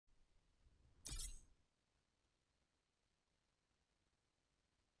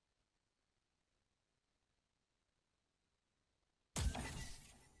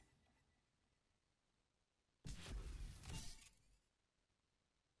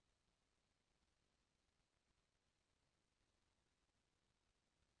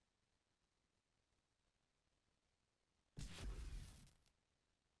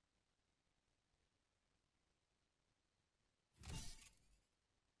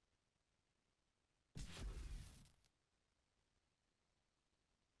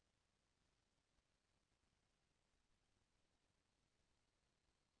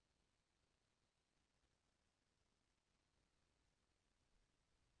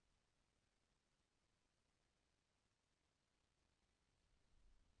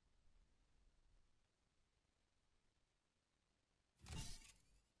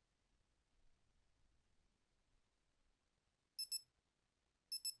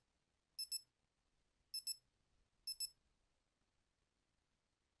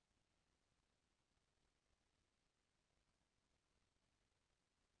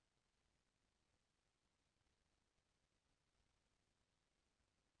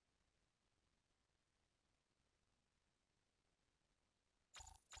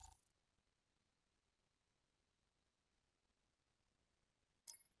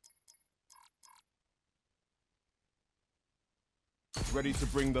ready to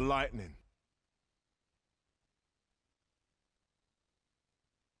bring the lightning.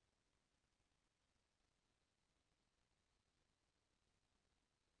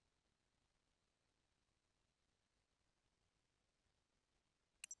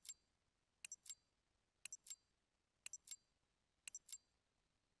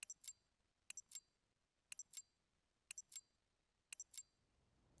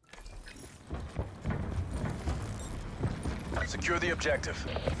 Secure the objective.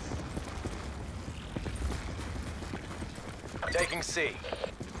 Taking C.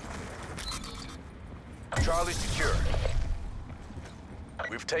 Charlie secure.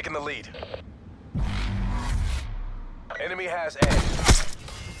 We've taken the lead. Enemy has A.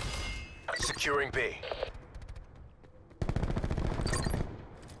 Securing B.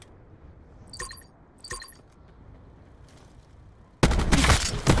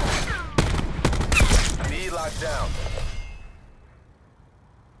 B locked down.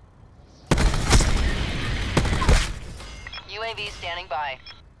 UAV standing by.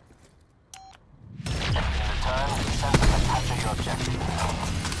 In return, send them to capture your objective.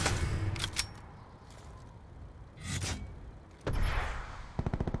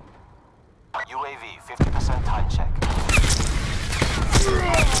 UAV, 50% time check.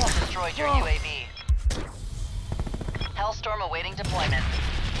 Destroyed your UAV. Hellstorm awaiting deployment.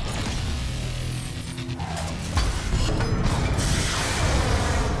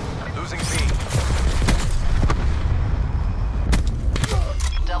 Losing B.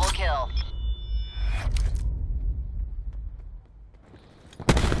 Double kill.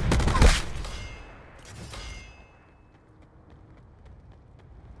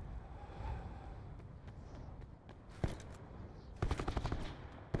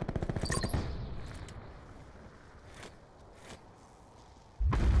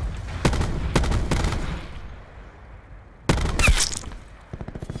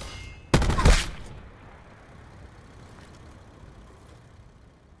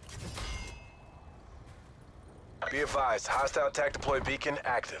 Be advised, hostile attack deploy beacon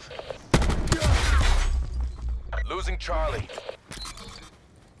active. Losing Charlie.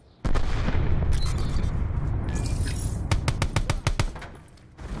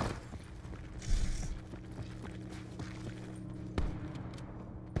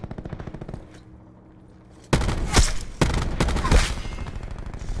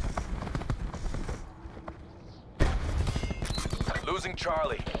 Losing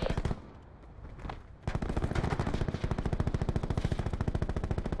Charlie.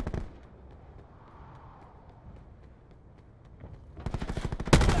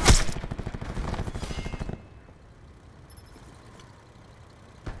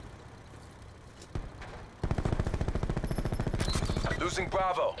 Losing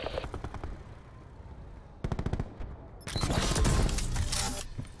Bravo.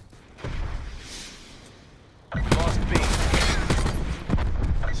 Lost B.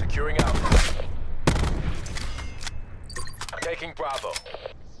 Securing Alpha. Taking Bravo.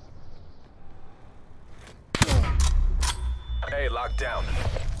 A locked down.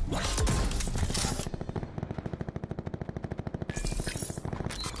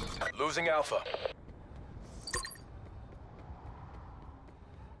 Losing Alpha.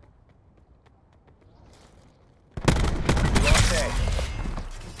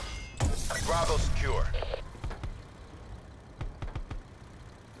 Bravo secure.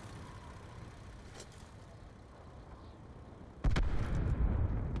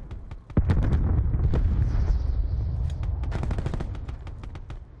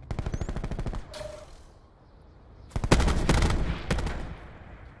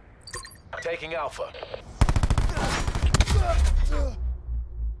 Taking Alpha.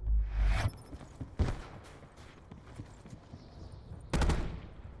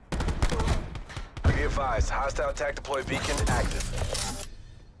 Be advised, hostile attack deploy beacon active.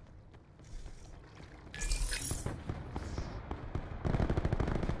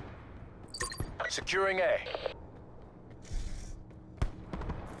 Securing A.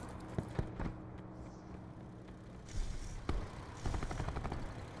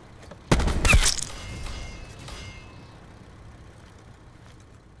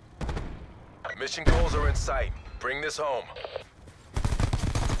 Mission goals are in sight. Bring this home.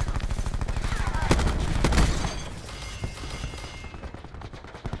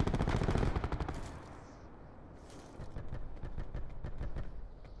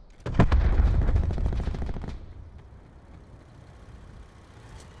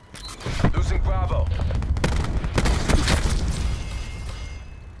 Losing Bravo.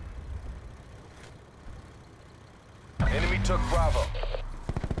 Enemy took Bravo.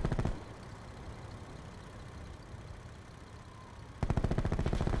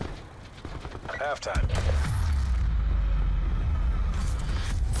 Halftime.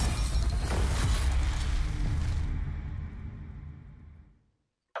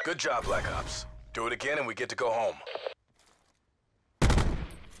 Good job, Black Ops. Do it again and we get to go home.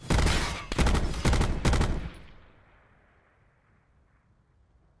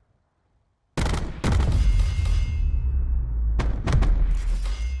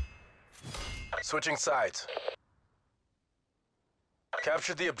 Switching sides.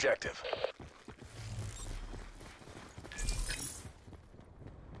 Capture the objective.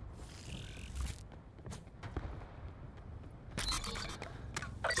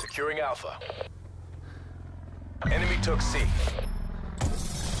 Securing Alpha. Enemy took C.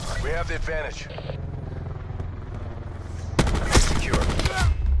 We have the advantage. Secure.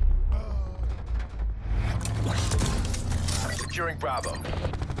 Securing Bravo.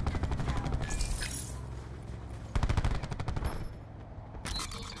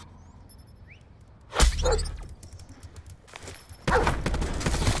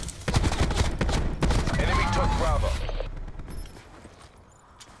 Enemy took Bravo.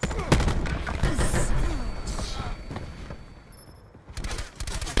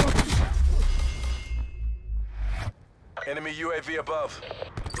 Enemy UAV above.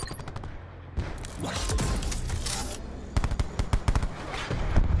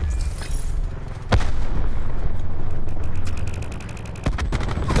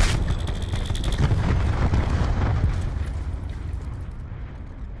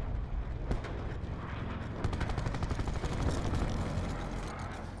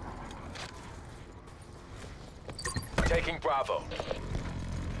 Taking Bravo.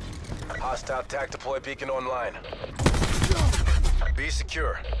 Hostile TAC deploy beacon online. Be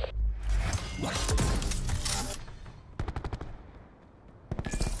secure.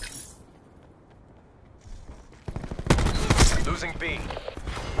 Losing B.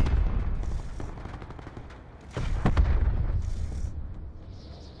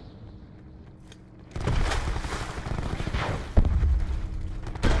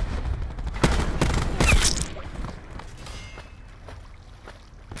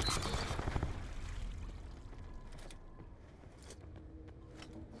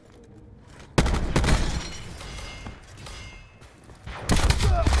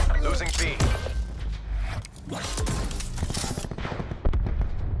 Losing B.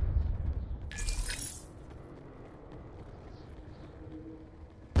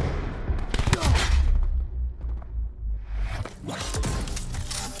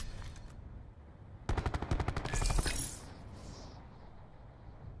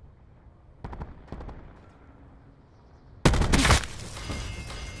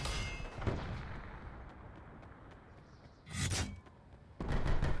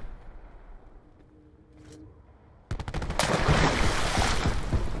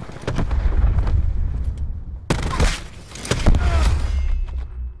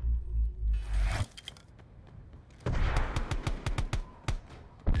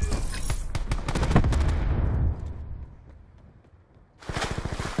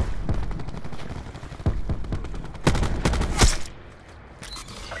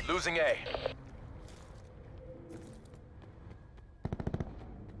 Losing A.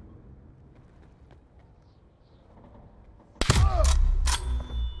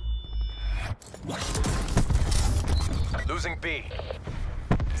 Losing B.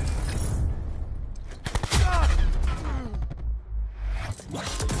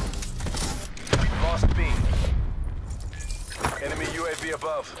 Lost B. Enemy UAV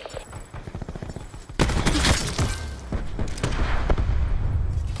above.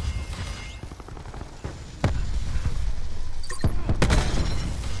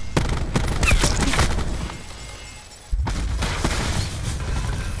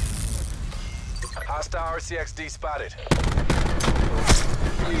 Hostile RCXD spotted.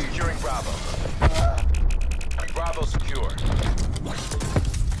 Securing Bravo. Bravo secure.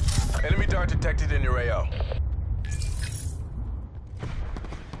 Enemy dart detected in your AO.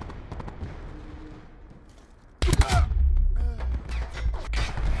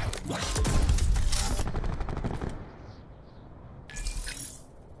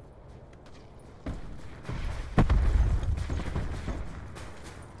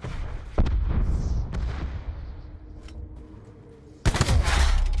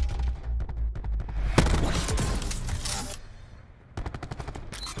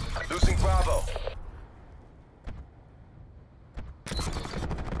 Losing Bravo.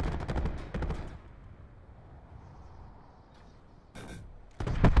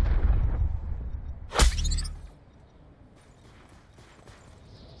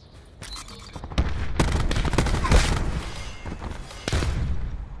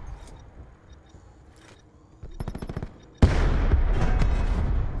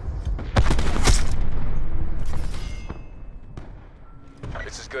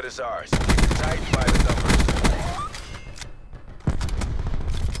 good as ours. Keep it tight by the numbers.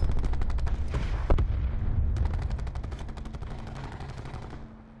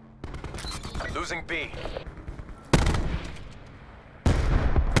 Losing B.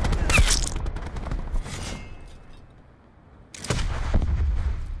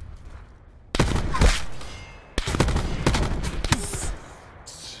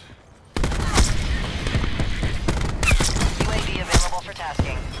 UAV available for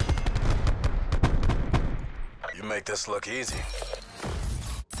tasking. You make this look easy.